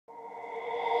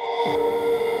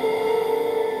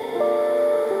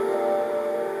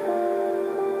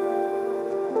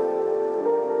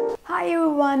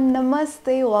everyone,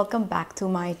 namaste, welcome back to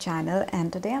my channel,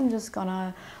 and today I'm just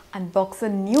gonna unbox a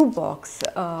new box.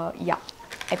 I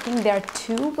think there are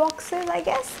two boxes, I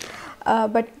guess,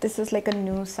 but this is like a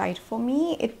new site for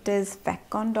me. It is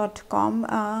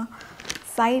facetheglam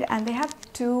site, and they have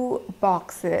two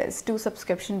boxes, two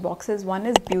subscription boxes. One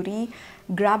is beauty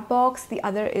Grabox, the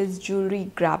other is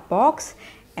jewelry Grabox.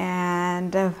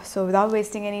 And so without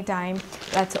wasting any time,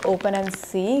 let's open and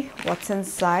see what's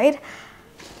inside.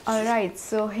 Alright,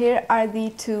 so here are the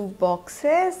two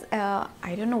boxes.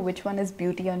 I don't know which one is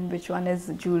beauty and which one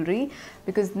is jewelry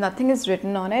because nothing is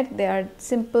written on it. They are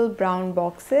simple brown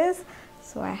boxes,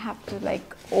 so I have to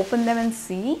like open them and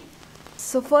see.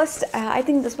 So first, I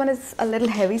think this one is a little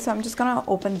heavy, so I'm just gonna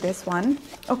open this one.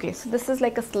 Okay, so this is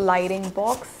like a sliding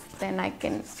box, then I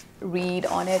can read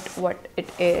on it what it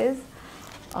is.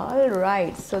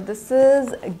 Alright, so this is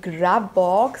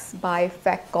Grabox by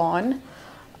Facon.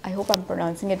 I hope I'm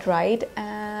pronouncing it right,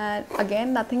 and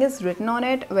again nothing is written on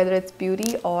it whether it's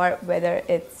beauty or whether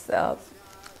it's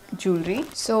jewelry.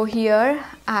 So here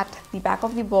at the back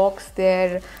of the box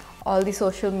there all the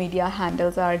social media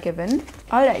handles are given.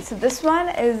 Alright, so this one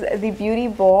is the beauty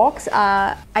box.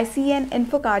 I see an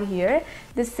info card here.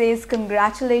 This says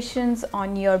congratulations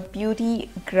on your beauty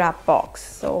Grabox.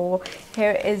 So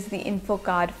here is the info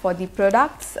card for the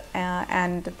products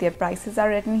and their prices are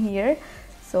written here.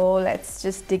 So let's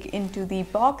just dig into the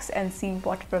box and see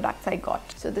what products I got.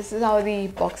 So this is how the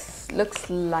box looks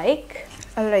like.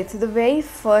 Alright, so the very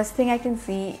first thing I can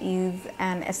see is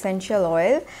an essential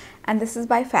oil, and this is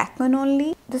by Facon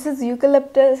only. This is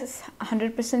eucalyptus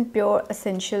 100% pure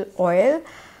essential oil.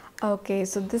 Okay,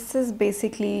 so this is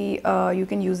basically you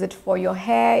can use it for your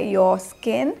hair, your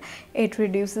skin. It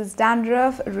reduces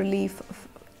dandruff, relief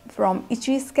from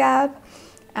itchy scalp,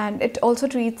 and it also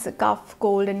treats cough,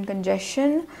 cold and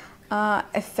congestion,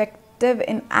 effective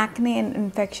in acne and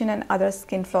infection and other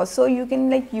skin flaws. So you can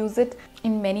like use it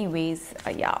in many ways.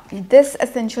 This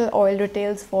essential oil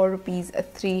retails for rupees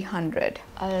 300.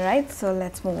 Alright, so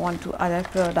let's move on to other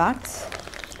products.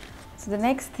 So the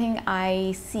next thing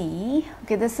I see,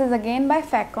 okay, this is again by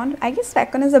Facon. I guess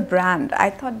Facon is a brand. I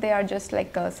thought they are just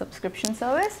like a subscription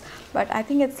service, but I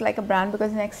think it's like a brand because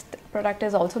the next product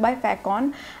is also by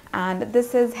Facon, and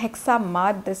this is Hexa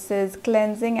mud. This is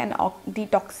cleansing and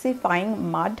detoxifying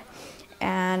mud,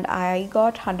 and I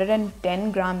got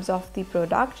 110 grams of the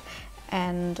product,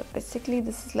 and basically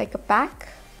this is like a pack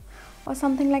or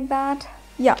something like that.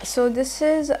 Yeah, so this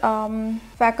is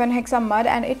Facon Hexa mud,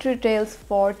 and it retails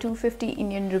for 250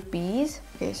 Indian rupees.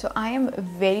 Okay, so I am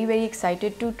very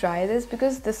excited to try this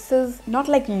because this is not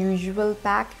like usual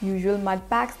mud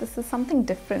packs. This is something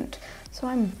different. So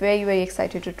I'm very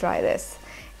excited to try this,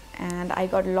 and I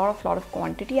got a lot of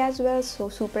quantity as well. So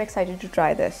super excited to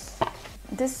try this.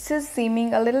 This is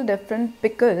seeming a little different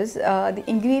because the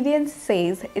ingredients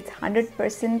says it's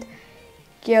 100%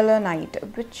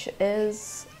 kaolin, which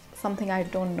is something I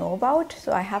don't know about,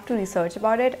 so I have to research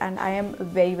about it, and I am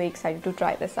very excited to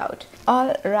try this out.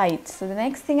 Alright, so the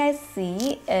next thing I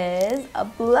see is a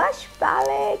blush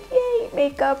palette. Yay,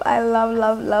 makeup. I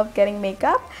love getting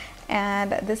makeup,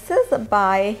 and this is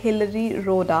by Hilary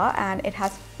Rhoda, and it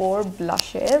has 4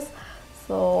 blushes.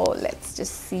 So let's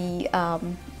just see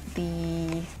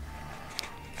the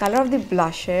color of the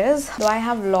blushes. So I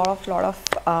have a lot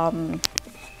of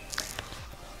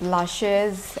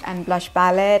blushes and blush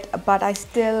palette, but I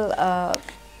still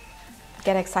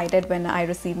get excited when I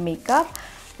receive makeup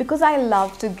because I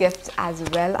love to gift as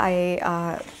well.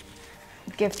 I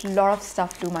gift a lot of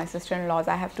stuff to my sister-in-laws.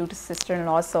 I have 2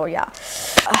 sister-in-laws, so yeah.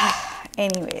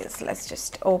 Anyways, let's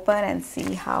just open and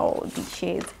see how the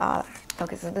shades are.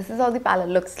 Okay, so this is how the palette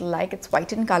looks like. It's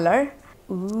white in color.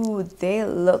 Ooh, they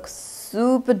look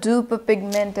super duper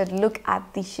pigmented. Look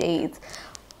at the shades.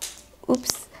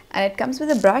 Oops. And it comes with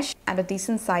a brush and a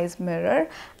decent size mirror.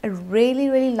 I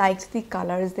really liked the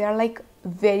colors. They are like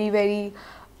very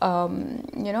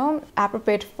you know,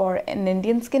 appropriate for an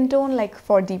Indian skin tone, like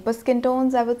for deeper skin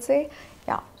tones, I would say.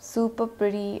 Yeah, super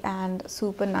pretty and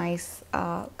super nice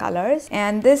colors.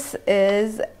 And this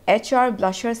is HR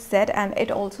blusher set, and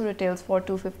it also retails for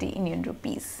 250 Indian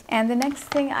rupees. And the next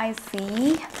thing I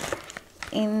see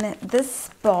in this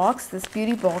box, this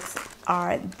beauty box,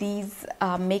 are these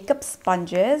makeup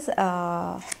sponges,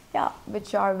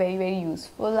 which are very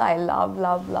useful. I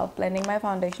love blending my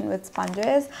foundation with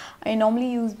sponges. I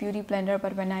normally use beauty blender,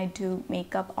 but when I do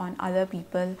makeup on other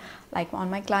people, like on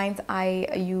my clients, I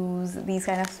use these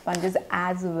kind of sponges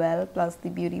as well, plus the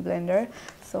beauty blender.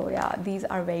 So yeah, these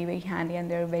are very handy, and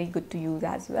they're very good to use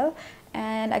as well.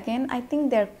 And again, I think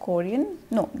they're Korean.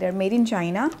 No, they're made in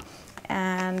China.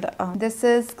 And this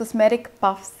is cosmetic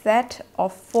puff set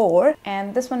of 4,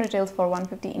 and this one retails for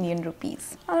 150 Indian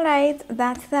rupees. Alright,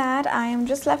 that's that. I am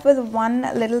just left with one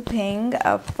little thing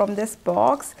from this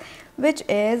box, which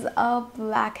is a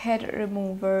blackhead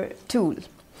remover tool.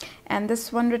 And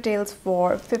this one retails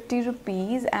for 50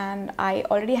 rupees, and I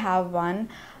already have one,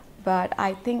 but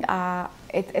I think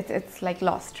it's like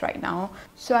lost right now.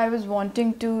 So I was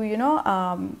wanting to, you know,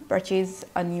 purchase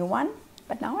a new one,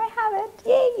 but now I have it.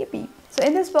 Yay, yippee. So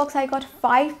in this box I got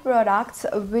 5 products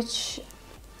which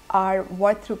are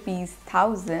worth rupees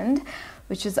 1000,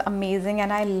 which is amazing,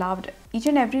 and I loved each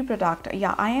and every product.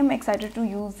 Yeah, I am excited to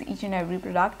use each and every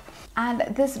product. And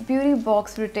this beauty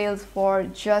box retails for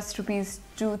just rupees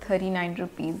 239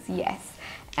 rupees. Yes,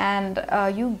 and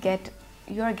you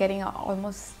are getting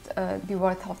almost the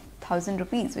worth of 1000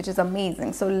 rupees, which is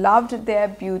amazing. So loved their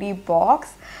beauty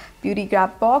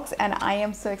grab box, and I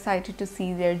am so excited to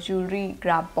see their jewelry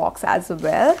grab box as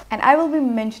well. And I will be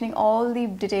mentioning all the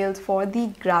details for the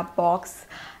grab box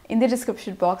in the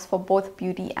description box for both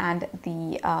beauty and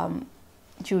the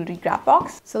jewelry grab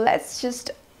box. So let's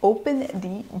just open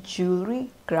the jewelry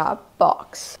grab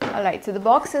box. Alright, so the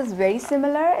box is very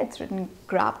similar. It's written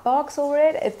grab box over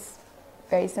it. It's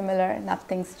very similar,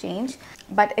 nothing's changed,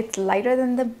 but it's lighter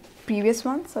than the previous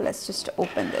one. So let's just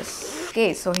open this.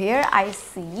 Okay, so here I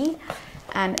see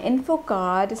an info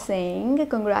card saying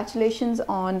congratulations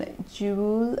on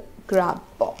jewel grab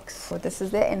box. So this is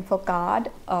their info card,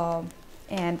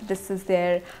 and this is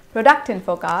their product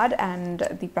info card and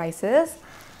the prices.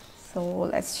 So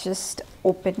let's just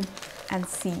open and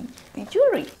see the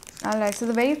jewelry. Alright, so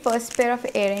the very first pair of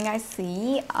earring I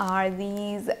see are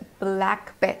these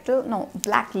black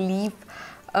leaves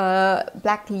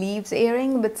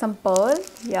earring with some pearl.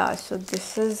 Yeah, so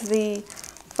this is the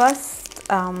first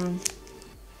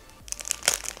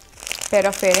pair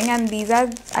of earring, and these are,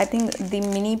 I think, the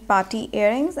mini party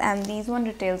earrings, and these one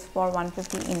retails for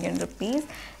 150 Indian rupees.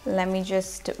 Let me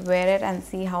just wear it and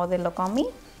see how they look on me.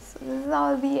 So this is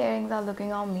how the earrings are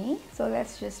looking on me. So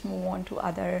let's just move on to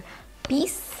other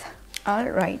piece.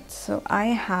 Alright, so I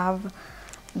have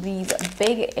these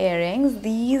big earrings.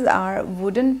 These are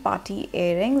wooden party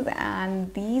earrings,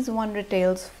 and these one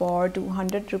retails for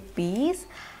 200 rupees.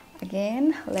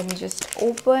 Again, let me just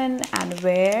open and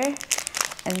wear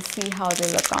and see how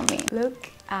they look on me. Look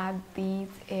at these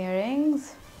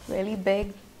earrings, really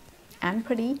big and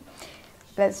pretty.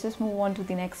 Let's just move on to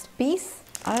the next piece.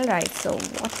 Alright, so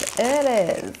what it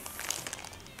is?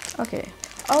 Okay.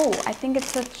 Oh, I think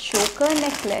it's a choker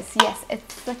necklace. Yes,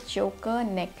 it's a choker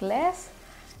necklace.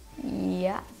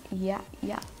 Yeah.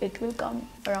 It will come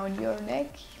around your neck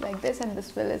like this, and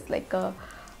this is like a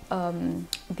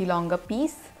the longer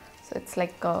piece. So it's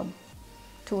like a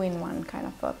 2-in-1 kind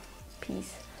of a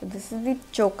piece. So this is the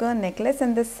choker necklace,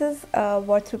 and this is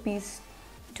worth rupees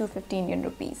 250 Indian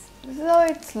rupees. This is how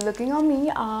it's looking on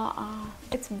me.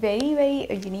 It's very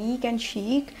unique and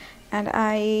chic, and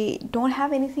I don't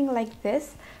have anything like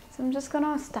this, so I'm just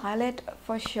gonna style it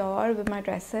for sure with my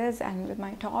dresses and with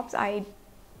my tops. I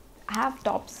have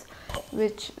tops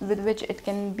with which it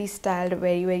can be styled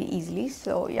very easily.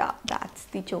 So yeah, that's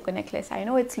the choker necklace. I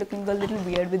know it's looking a little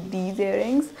weird with these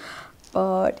earrings,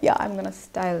 but yeah, I'm gonna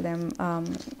style them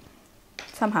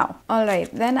somehow.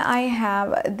 Alright, then I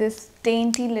have this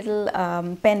dainty little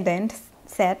pendant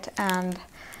set, and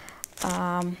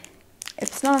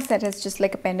it's not a set, it's just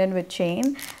like a pendant with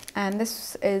chain, and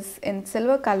this is in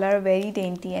silver color, very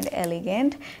dainty and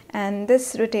elegant, and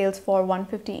this retails for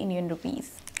 150 Indian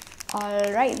rupees.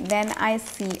 Alright, then I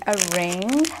see a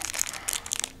ring,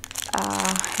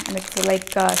 and it's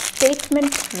like a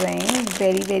statement ring,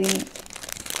 very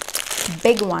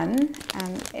big one,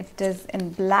 and it is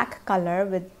in black color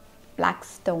with black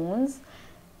stones,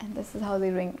 and this is how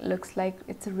the ring looks like.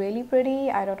 It's really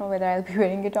pretty. I don't know whether I'll be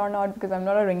wearing it or not because I'm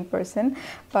not a ring person,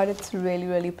 but it's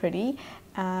really pretty.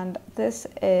 And this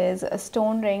is a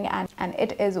stone ring, and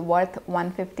it is worth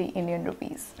 150 Indian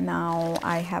rupees. Now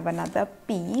I have another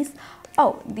piece.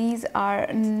 Oh, these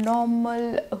are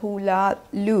normal hula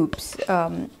loops,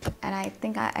 and I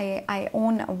think I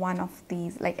own one of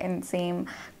these, like in same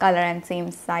color and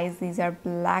same size. These are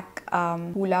black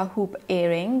hula hoop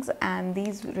earrings, and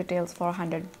these retails for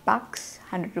 100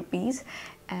 rupees,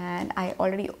 and I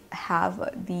already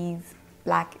have these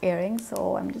black earrings,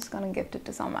 so I'm just gonna gift it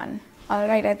to someone.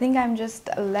 Alright, I think I'm just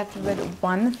left with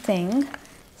one thing,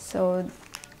 so,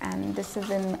 and this is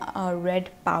in a red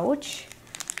pouch.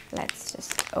 Let's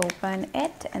just open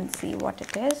it and see what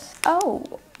it is. Oh,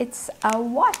 it's a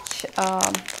watch.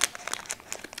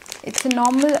 It's a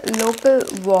normal local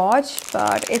watch,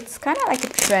 but it's kind of like a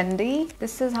trendy.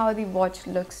 This is how the watch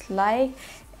looks like.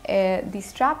 The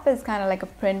strap is kind of like a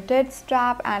printed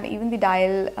strap, and even the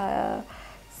dial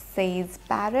says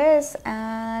Paris.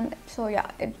 And so yeah,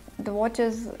 the watch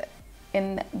is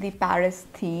in the Paris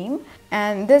theme,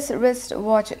 and this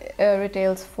wristwatch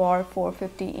retails for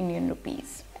 450 Indian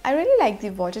rupees. I really like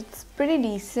the watch. It's pretty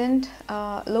decent,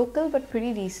 local but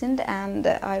pretty decent, and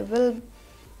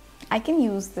I can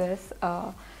use this.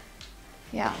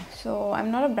 Yeah, so I'm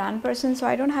not a brand person, so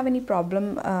I don't have any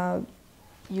problem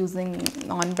using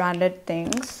non-branded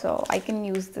things, so I can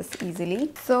use this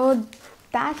easily. So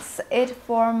that's it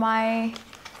for my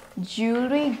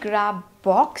jewelry grab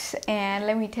box, and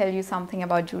let me tell you something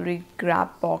about jewelry grab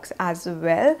box as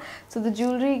well. So the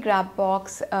jewelry grab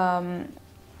box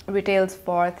retails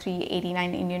for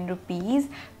 389 Indian rupees,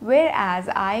 whereas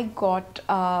I got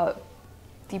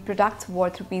the products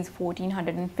worth rupees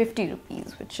 1450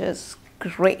 rupees, which is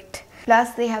great.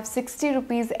 Plus they have 60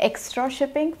 rupees extra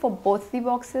shipping for both the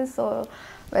boxes, so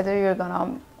whether you're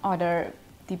gonna order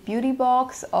the beauty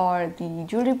box or the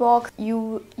jewelry box,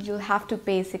 you'll have to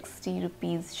pay 60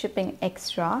 rupees shipping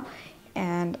extra.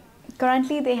 And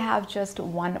currently they have just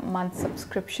 1 month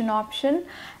subscription option,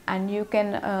 and you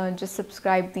can just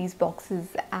subscribe these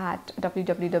boxes at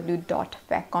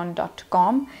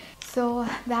www.facetheglam.com. So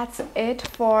that's it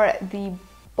for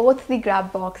both the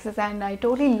grab boxes, and I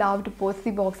totally loved both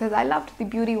the boxes. I loved the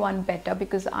beauty one better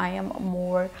because I am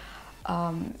more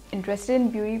interested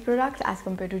in beauty products as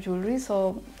compared to jewelry,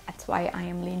 so that's why I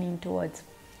am leaning towards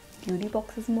beauty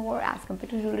boxes more as compared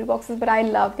to jewelry boxes, but I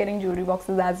love getting jewelry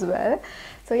boxes as well.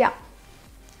 So yeah,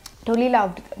 totally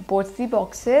loved both the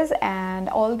boxes, and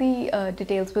all the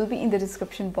details will be in the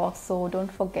description box, so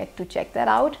don't forget to check that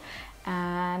out.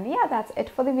 And yeah, that's it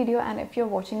for the video, and if you're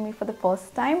watching me for the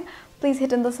first time, please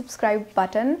hit on the subscribe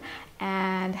button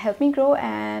and help me grow.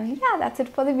 And yeah, that's it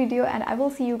for the video, and I will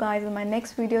see you guys in my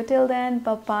next video. Till then,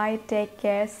 bye bye, take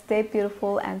care, stay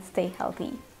beautiful and stay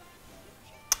healthy.